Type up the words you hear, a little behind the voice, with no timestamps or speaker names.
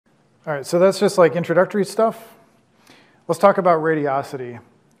All right, so that's just like introductory stuff. Let's talk about radiosity.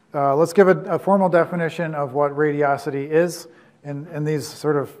 Let's give a formal definition of what radiosity is in these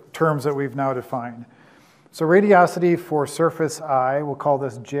sort of terms that we've now defined. So radiosity for surface I, we'll call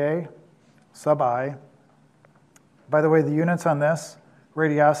this J sub I. By the way, the units on this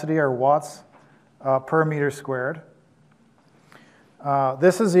radiosity are watts per meter squared.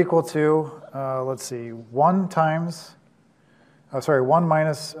 This is equal to, let's see, 1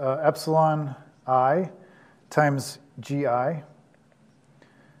 minus epsilon I times GI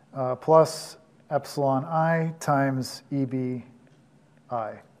plus epsilon I times EBI.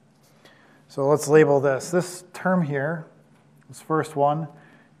 So let's label this. This term here, this first one,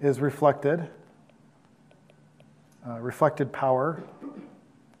 is reflected power.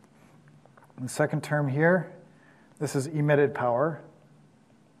 And the second term here, this is emitted power.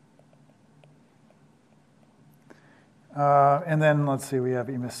 And then let's see, we have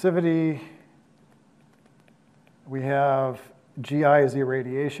emissivity. We have GI is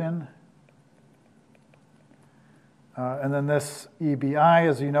irradiation. And then this EBI,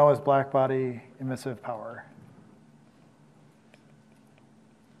 as you know, is blackbody emissive power.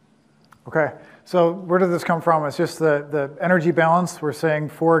 Okay, so where did this come from? It's just the energy balance. We're saying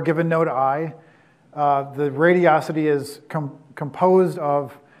for a given node I, the radiosity is composed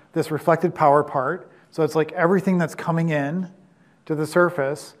of this reflected power part. So it's like everything that's coming in to the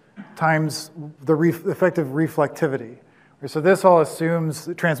surface times the effective reflectivity. So this all assumes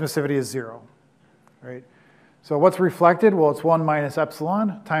that transmissivity is 0, right? So what's reflected? Well, it's 1 minus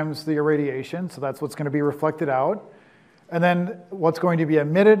epsilon times the irradiation. So that's what's going to be reflected out. And then what's going to be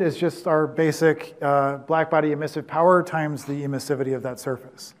emitted is just our basic blackbody emissive power times the emissivity of that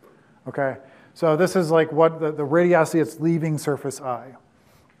surface. Okay, so this is like what the radiosity that's leaving surface I.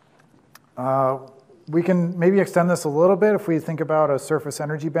 We can maybe extend this a little bit if we think about a surface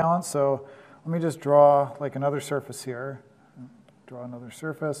energy balance. So let me just draw like another surface here. Draw another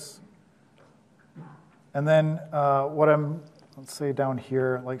surface. And then let's say down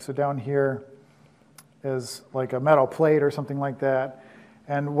here, so down here is like a metal plate or something like that.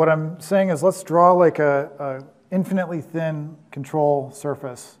 And what I'm saying is let's draw like a infinitely thin control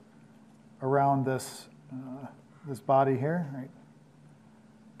surface around this, this body here, right?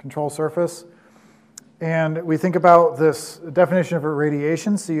 Control surface. And we think about this definition of a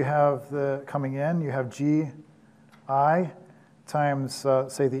radiation. So you have the coming in, you have GI times,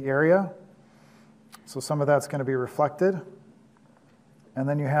 say, the area. So some of that's going to be reflected. And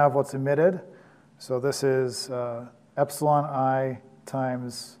then you have what's emitted. So this is epsilon I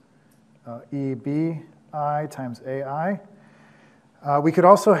times EBI times AI. We could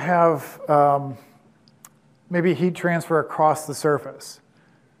also have maybe heat transfer across the surface,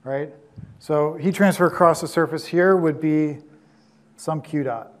 right? So heat transfer across the surface here would be some Q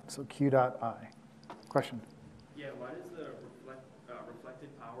dot, so Q dot I. Question? Yeah, why does the reflected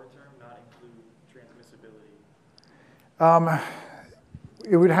power term not include transmissibility?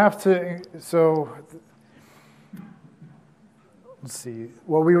 It would have to, so let's see.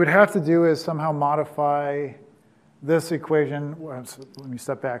 What we would have to do is somehow modify this equation. Let me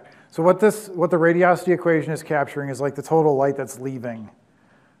step back. So what the radiosity equation is capturing is like the total light that's leaving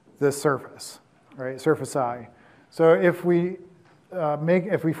this surface, right? Surface I. So if we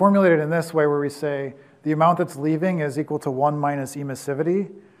formulate it in this way where we say the amount that's leaving is equal to 1 minus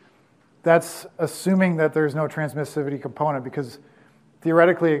emissivity, that's assuming that there's no transmissivity component, because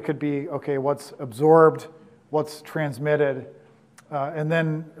theoretically it could be, okay, what's absorbed, what's transmitted, and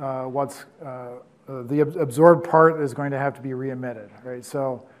then the absorbed part is going to have to be re-emitted, right?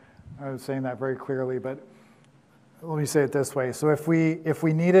 So I was saying that very clearly, but let me say it this way. So if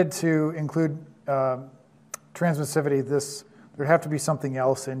we needed to include transmissivity, there'd have to be something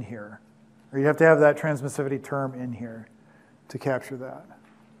else in here, or you have to have that transmissivity term in here to capture that.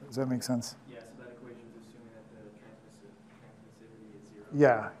 Does that make sense? Yeah, so that equation is assuming that the transmissivity is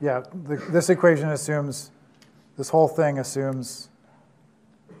 0. Yeah. This equation assumes, this whole thing assumes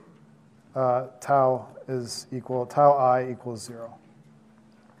tau I equals 0.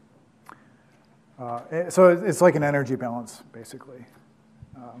 So it's like an energy balance, basically.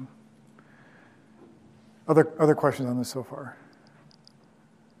 Other questions on this so far?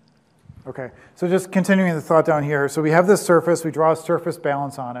 Okay, so just continuing the thought down here. So we have this surface, we draw a surface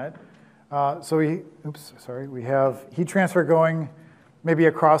balance on it. So we have heat transfer going maybe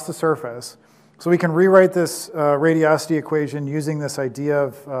across the surface. So we can rewrite this radiosity equation using this idea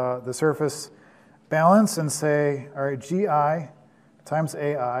of the surface balance and say, all right, GI times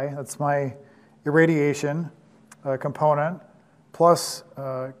AI, that's my irradiation component, plus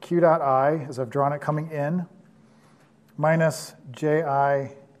Q dot I, as I've drawn it coming in, minus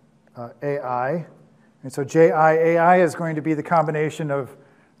JI AI. And so Ji AI is going to be the combination of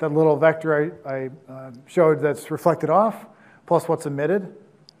that little vector I showed that's reflected off plus what's emitted.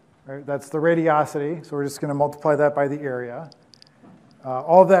 Right? That's the radiosity. So we're just going to multiply that by the area.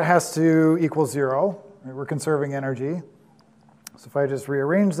 All of that has to equal 0. Right? We're conserving energy. So if I just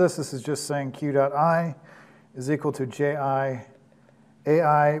rearrange this, this is just saying Q dot I is equal to Ji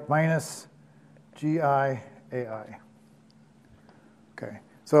AI minus Gi AI. Okay,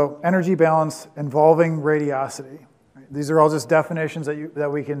 so energy balance involving radiosity. Right? These are all just definitions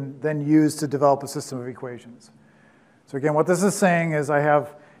that we can then use to develop a system of equations. So again, what this is saying is I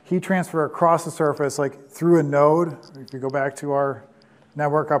have heat transfer across the surface, like through a node. If you go back to our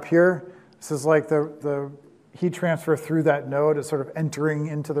network up here, this is like the heat transfer through that node is sort of entering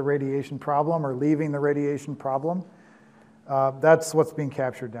into the radiation problem or leaving the radiation problem. That's what's being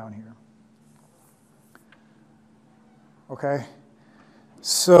captured down here. Okay,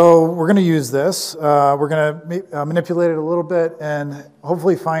 so we're going to use this. We're going to manipulate it a little bit and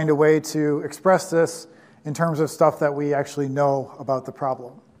hopefully find a way to express this in terms of stuff that we actually know about the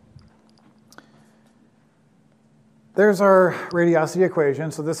problem. There's our radiosity equation.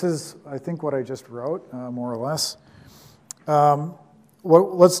 So this is, I think, what I just wrote, more or less.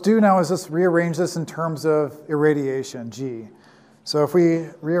 What let's do now is just rearrange this in terms of irradiation, G. So if we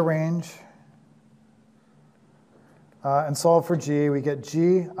rearrange and solve for G, we get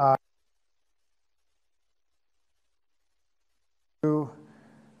Gi to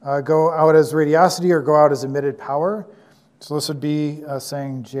go out as radiosity or go out as emitted power. So this would be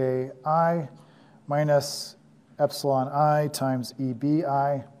saying Ji minus epsilon I times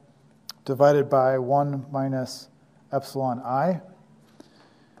EBI divided by 1 minus epsilon I.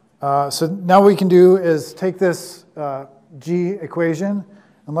 So now what we can do is take this G equation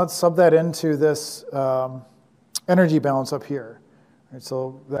and let's sub that into this energy balance up here. Right,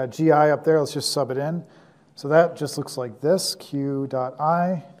 so that Gi up there, let's just sub it in. So that just looks like this, Q dot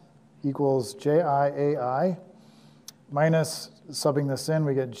I equals Ji AI minus, subbing this in,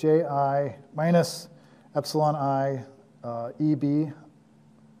 we get Ji minus epsilon I EBI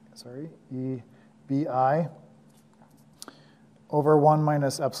over 1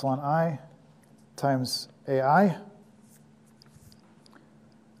 minus epsilon I times AI.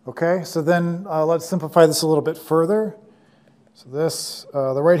 Okay, so then let's simplify this a little bit further. So this,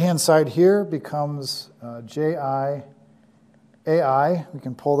 the right-hand side here becomes Ji AI. We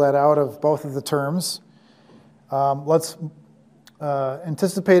can pull that out of both of the terms. Let's,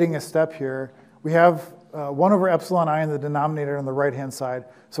 anticipating a step here, we have 1 over epsilon I in the denominator on the right-hand side.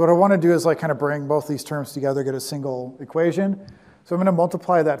 So what I want to do is like kind of bring both these terms together, get a single equation. So I'm going to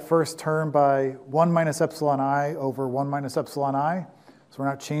multiply that first term by 1 minus epsilon I over 1 minus epsilon I. So we're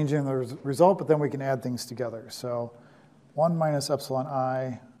not changing the result, but then we can add things together. So 1 minus epsilon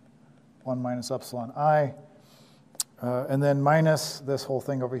I, 1 minus epsilon I, and then minus this whole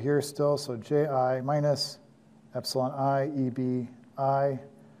thing over here still. So Ji minus epsilon I, EBI,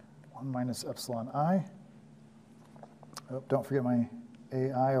 1 minus epsilon I. Oh, don't forget my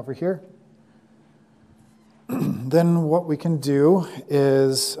AI over here. Then what we can do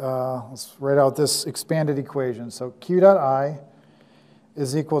is, let's write out this expanded equation. So Q dot I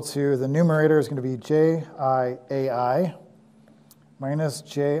is equal to, the numerator is going to be Ji AI minus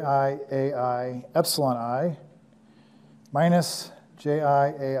Ji AI epsilon I minus Ji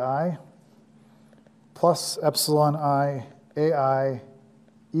AI plus epsilon I AI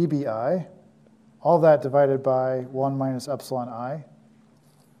EBI, all that divided by 1 minus epsilon I.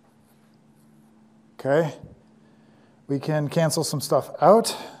 Okay, we can cancel some stuff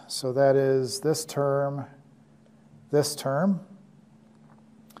out. So that is this term, this term.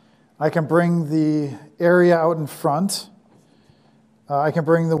 I can bring the area out in front. I can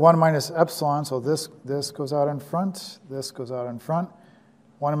bring the 1 minus epsilon, so this goes out in front, this goes out in front.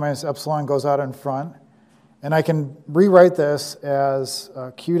 1 minus epsilon goes out in front. And I can rewrite this as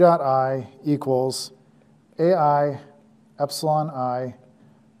Q dot I equals AI epsilon I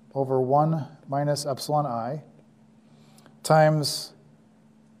over 1 minus epsilon I times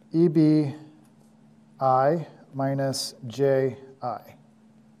EBI minus Ji.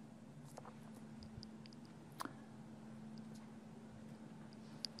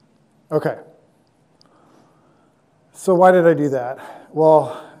 Okay. So why did I do that?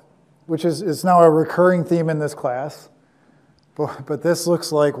 Well, which is now a recurring theme in this class. But this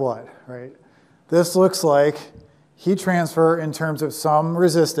looks like what, right? This looks like heat transfer in terms of some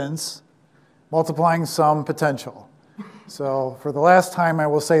resistance multiplying some potential. So for the last time, I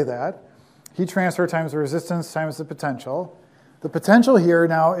will say that. Heat transfer times the resistance times the potential. The potential here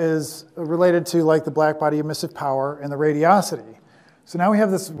now is related to like the black body emissive power and the radiosity. So now we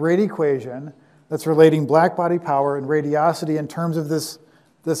have this rate equation that's relating black body power and radiosity in terms of this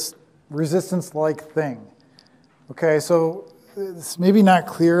resistance-like thing. Okay, so it's maybe not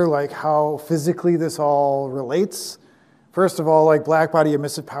clear like how physically this all relates. First of all, like black body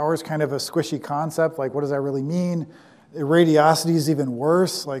emissive power is kind of a squishy concept. Like, what does that really mean? Radiosity is even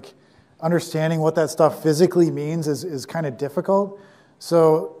worse. Like, understanding what that stuff physically means is kind of difficult.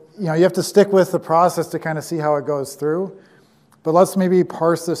 So, you have to stick with the process to kind of see how it goes through. But let's maybe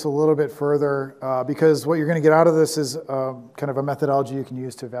parse this a little bit further because what you're going to get out of this is kind of a methodology you can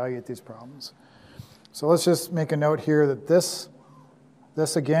use to evaluate these problems. So let's just make a note here that this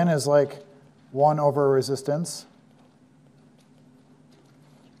again is like 1 over resistance.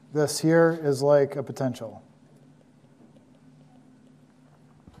 This here is like a potential.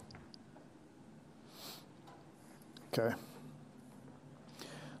 Okay.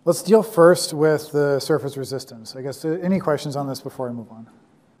 Let's deal first with the surface resistance. I guess, any questions on this before I move on?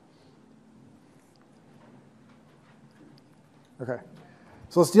 Okay.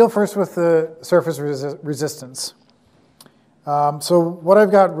 So let's deal first with the surface resistance. So what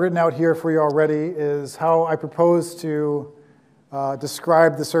I've got written out here for you already is how I propose to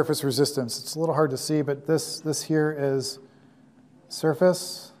describe the surface resistance. It's a little hard to see, but this here is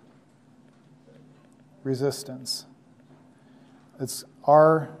surface resistance. It's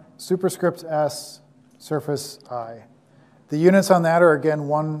R superscript S surface I. The units on that are, again,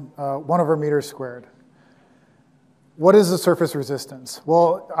 1 over meters squared. What is the surface resistance?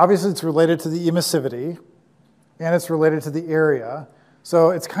 Well, obviously it's related to the emissivity, and it's related to the area. So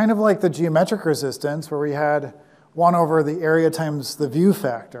it's kind of like the geometric resistance, where we had 1 over the area times the view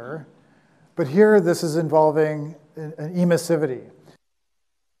factor. But here, this is involving an emissivity.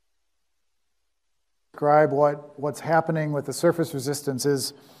 Describe what's happening with the surface resistance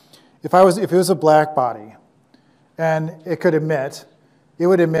is, if it was a black body, and it could emit, it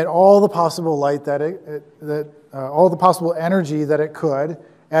would emit all the possible light all the possible energy that it could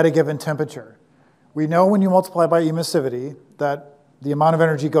at a given temperature. We know when you multiply by emissivity that the amount of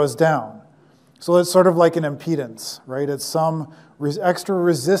energy goes down. So it's sort of like an impedance, right? It's some extra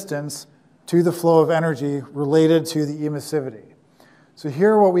resistance to the flow of energy related to the emissivity. So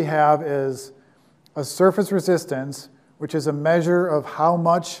here what we have is a surface resistance, which is a measure of how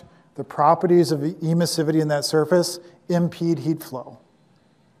much the properties of emissivity in that surface impede heat flow.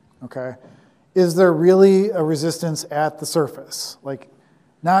 Okay? Is there really a resistance at the surface? Like,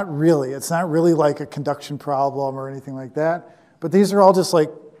 not really. It's not really like a conduction problem or anything like that. But these are all just like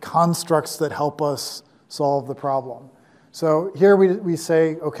constructs that help us solve the problem. So here we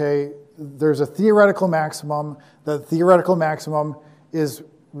say, okay, there's a theoretical maximum. The theoretical maximum is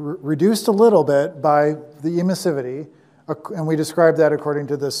reduced a little bit by the emissivity, and we describe that according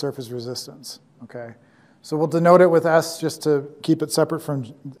to this surface resistance. Okay? So we'll denote it with S just to keep it separate from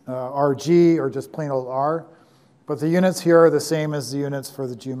RG or just plain old R. But the units here are the same as the units for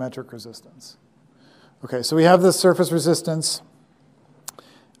the geometric resistance. Okay, so we have this surface resistance.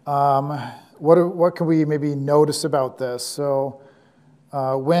 What can we maybe notice about this? So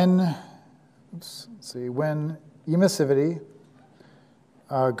when emissivity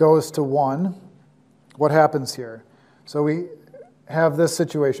goes to 1, what happens here? So we have this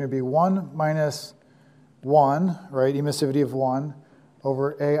situation. It would be 1 minus 1, right, emissivity of 1,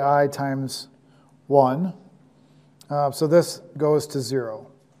 over AI times 1. So this goes to 0.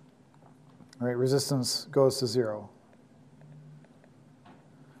 Right, resistance goes to 0.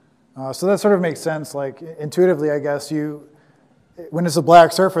 So that sort of makes sense. Like, intuitively, I guess, when it's a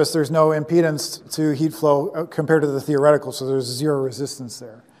black surface, there's no impedance to heat flow compared to the theoretical, so there's 0 resistance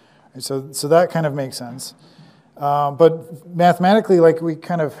there. And so that kind of makes sense. But mathematically, like, we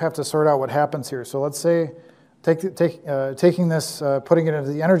kind of have to sort out what happens here. So let's say, taking this, putting it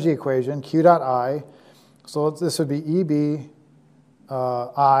into the energy equation, Q dot I. So this would be EB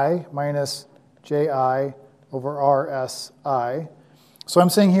I minus JI over RSI. So I'm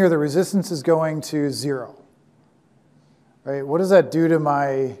saying here the resistance is going to 0. Right? What does that do to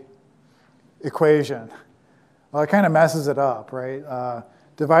my equation? Well, it kind of messes it up, right?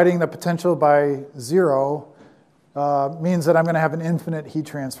 Dividing the potential by 0 means that I'm going to have an infinite heat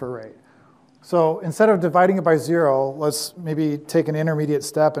transfer rate. So instead of dividing it by 0, let's maybe take an intermediate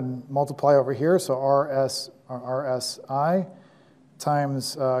step and multiply over here. So RSI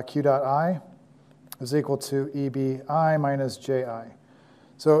times Q dot I is equal to EBI minus JI.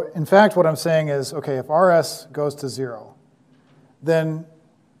 So in fact, what I'm saying is, okay, if RS goes to 0, then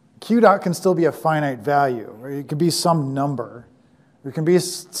Q dot can still be a finite value. Right? It can be some number. There can be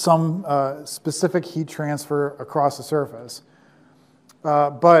some specific heat transfer across the surface.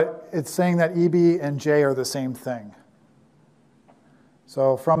 But it's saying that EB and J are the same thing.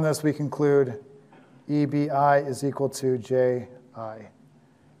 So from this, we conclude EBI is equal to JI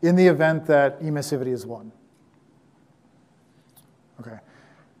in the event that emissivity is 1. Okay.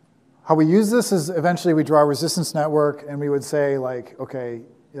 How we use this is eventually we draw a resistance network, and we would say, like, okay,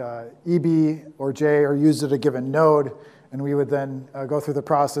 EB or J are used at a given node, and we would then go through the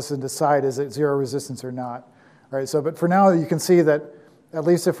process and decide is it 0 resistance or not. All right, so, but for now, you can see that at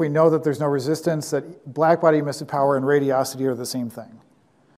least if we know that there's no resistance, that blackbody emissive power and radiosity are the same thing.